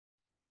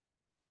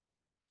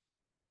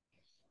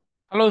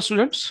Hello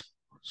students.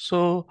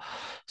 So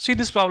see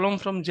this problem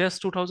from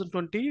JEST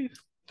 2020.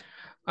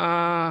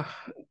 Uh,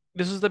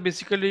 this is the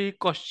basically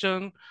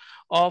question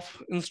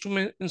of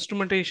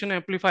instrumentation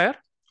amplifier.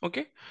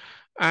 Okay,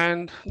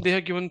 and they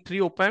have given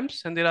 3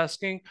 op-amps and they're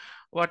asking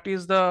what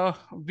is the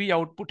V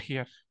output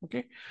here.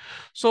 Okay,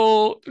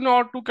 so in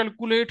order to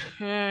calculate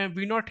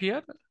V naught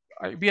here,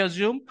 we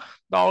assume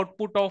the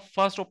output of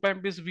first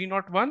op-amp is V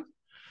naught 1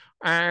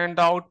 and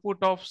the output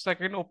of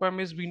second op-amp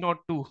is V naught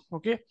 2.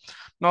 Okay,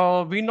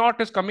 now V naught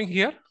is coming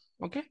here.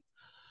 Okay,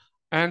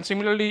 and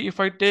similarly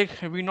if I take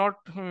v naught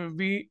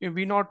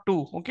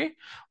 2, okay,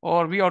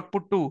 or V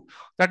output 2,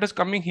 that is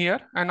coming here,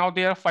 and now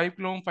they are 5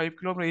 kilo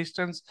ohm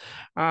resistance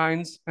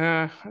in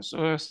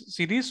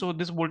series, so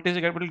this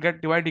voltage will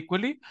get divided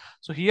equally.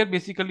 So here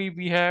basically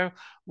we have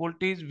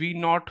voltage V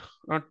naught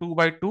 2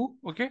 by 2.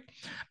 Okay,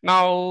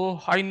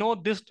 now I know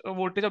this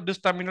voltage of this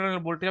terminal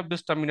and voltage of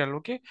this terminal.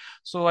 Okay,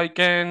 so I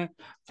can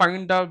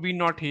find the V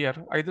naught here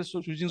either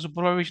using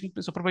superposition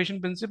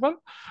principle,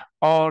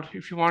 or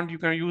if you want you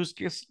can use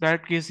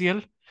direct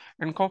KCL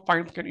and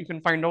you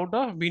can find out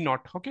the V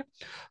naught. Okay,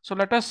 so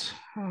let us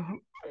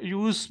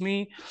use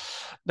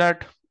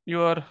that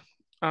your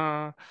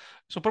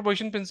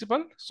superposition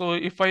principle. So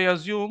if I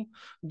assume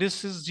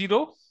this is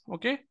 0,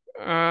 okay,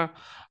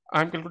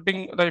 I'm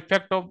calculating the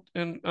effect of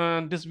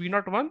this V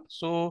naught 1.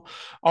 So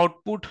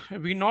output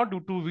V naught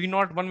due to V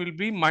naught 1 will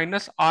be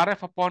minus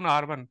RF upon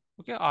R1.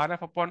 Okay,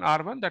 RF upon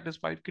R1, that is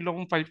 5 kilo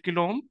ohm, 5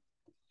 kilo ohm,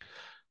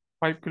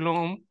 5 kilo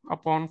ohm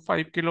upon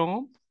 5 kilo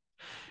ohm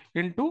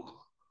into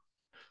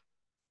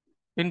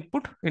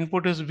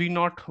input is V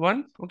naught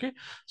 1. Okay,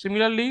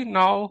 similarly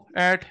now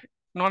at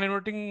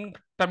non-inverting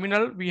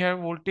terminal we have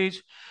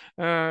voltage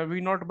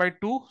V naught by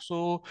 2.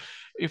 So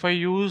if I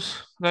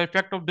use the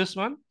effect of this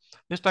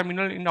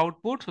terminal in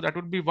output, so that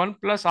would be 1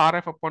 plus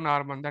RF upon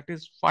R1, that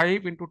is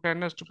 5 into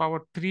 10 raised to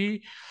power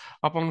 3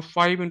 upon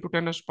 5 into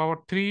 10 raised to power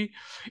 3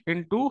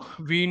 into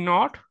V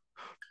naught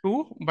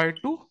 2 by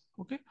 2.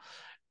 Okay,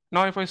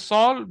 now if I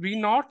solve V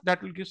naught,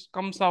 that will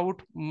comes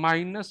out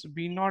minus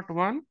V naught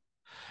 1,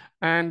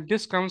 and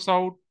this comes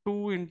out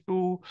 2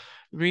 into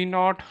V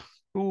naught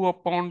 2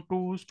 upon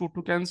 2 is 2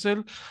 to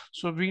cancel.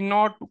 So V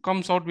naught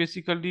comes out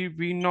basically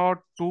V naught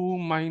 2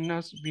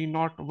 minus V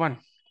naught 1.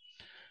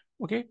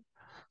 Okay,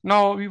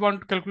 now we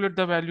want to calculate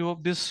the value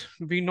of this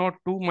V naught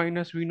 2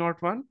 minus V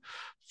naught 1.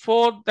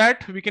 For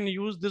that we can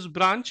use this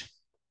branch.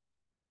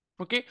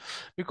 Okay,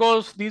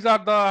 because these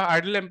are the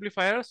ideal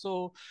amplifiers,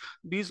 so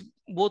these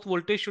both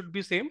voltage should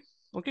be same.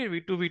 Okay,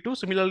 V2 V2.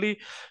 Similarly,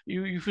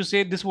 if you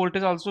say this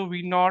voltage also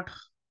V naught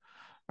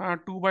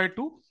 2 by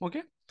 2.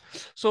 Okay,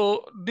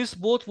 so this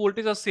both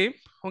voltage are same.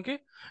 Okay,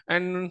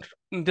 and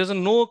there's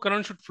no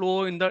current should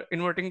flow in the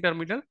inverting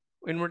terminal,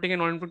 inverting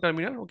and non-inverting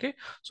terminal. Okay,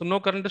 so no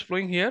current is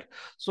flowing here.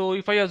 So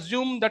if I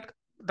assume that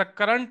the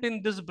current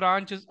in this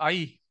branch is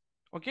I,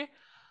 okay,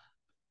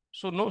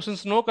 so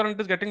since no current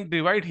is getting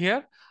divided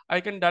here, I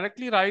can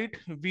directly write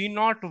V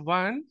naught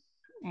 1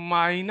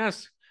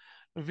 minus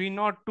V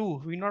naught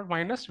 2, V naught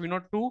minus V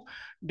naught 2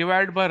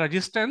 divided by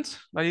resistance.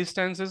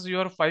 Resistance is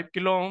your 5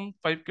 kilo ohm,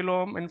 5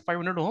 kilo ohm and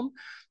 500 ohm.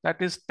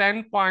 That is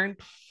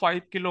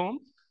 10.5 kilo ohm.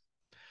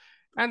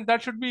 And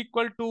that should be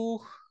equal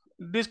to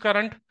this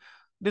current,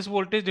 this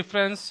voltage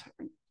difference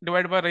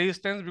divided by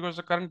resistance, because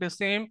the current is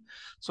same.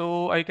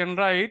 So I can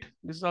write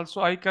this is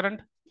also I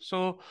current.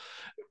 So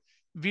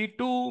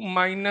V2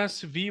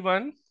 minus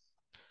V1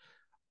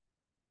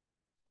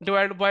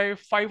 divided by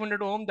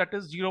 500 ohm, that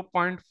is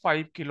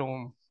 0.5 kilo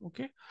ohm.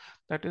 Okay,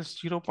 that is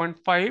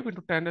 0.5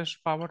 into 10 raised to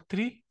power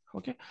 3.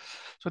 Okay,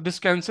 so this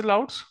cancel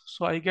out,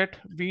 so I get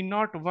V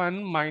naught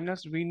 1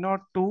 minus V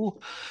naught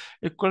 2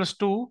 equals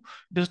to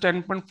this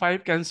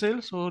 10.5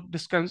 cancel, so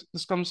this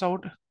comes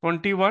out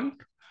 21.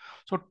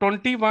 So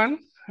 21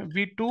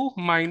 V2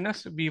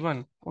 minus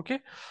V1.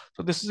 Okay,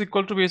 so this is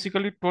equal to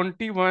basically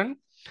 21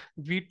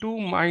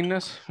 V2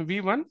 minus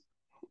V1.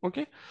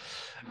 Okay,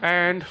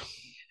 and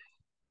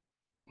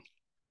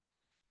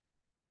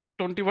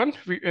 21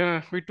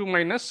 V2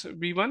 minus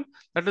V1,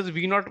 that is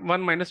V naught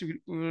 1 minus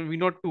V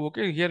naught 2.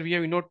 Okay, here we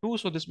have V naught 2,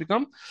 so this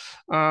become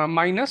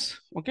minus.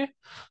 Okay,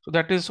 so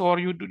that is, or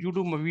you do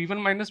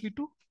V1 minus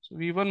V2, so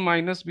V1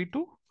 minus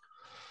V2.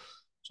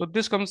 So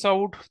this comes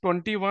out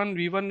 21,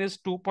 V1 is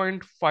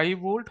 2.5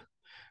 volt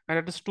and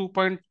it is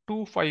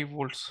 2.25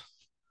 volts.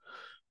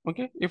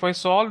 Okay, if I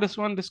solve this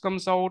one, this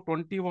comes out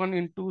 21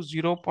 into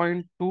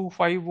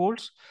 0.25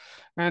 volts,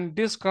 and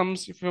this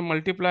comes, if you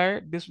multiply,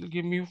 this will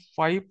give me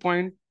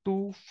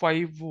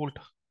 5.25 volt.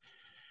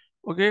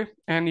 Okay,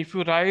 and if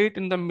you write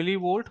in the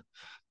millivolt,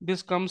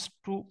 this comes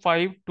to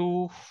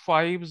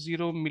 5250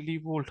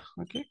 millivolt.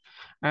 Okay,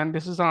 and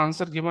this is the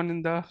answer given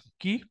in the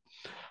key.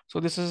 So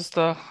this is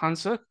the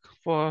answer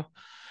for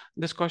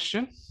this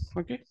question.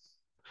 Okay,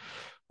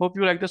 hope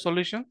you like the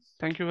solution.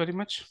 Thank you very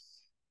much.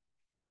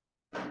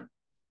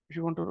 If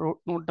you want to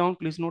note down,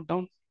 please note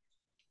down.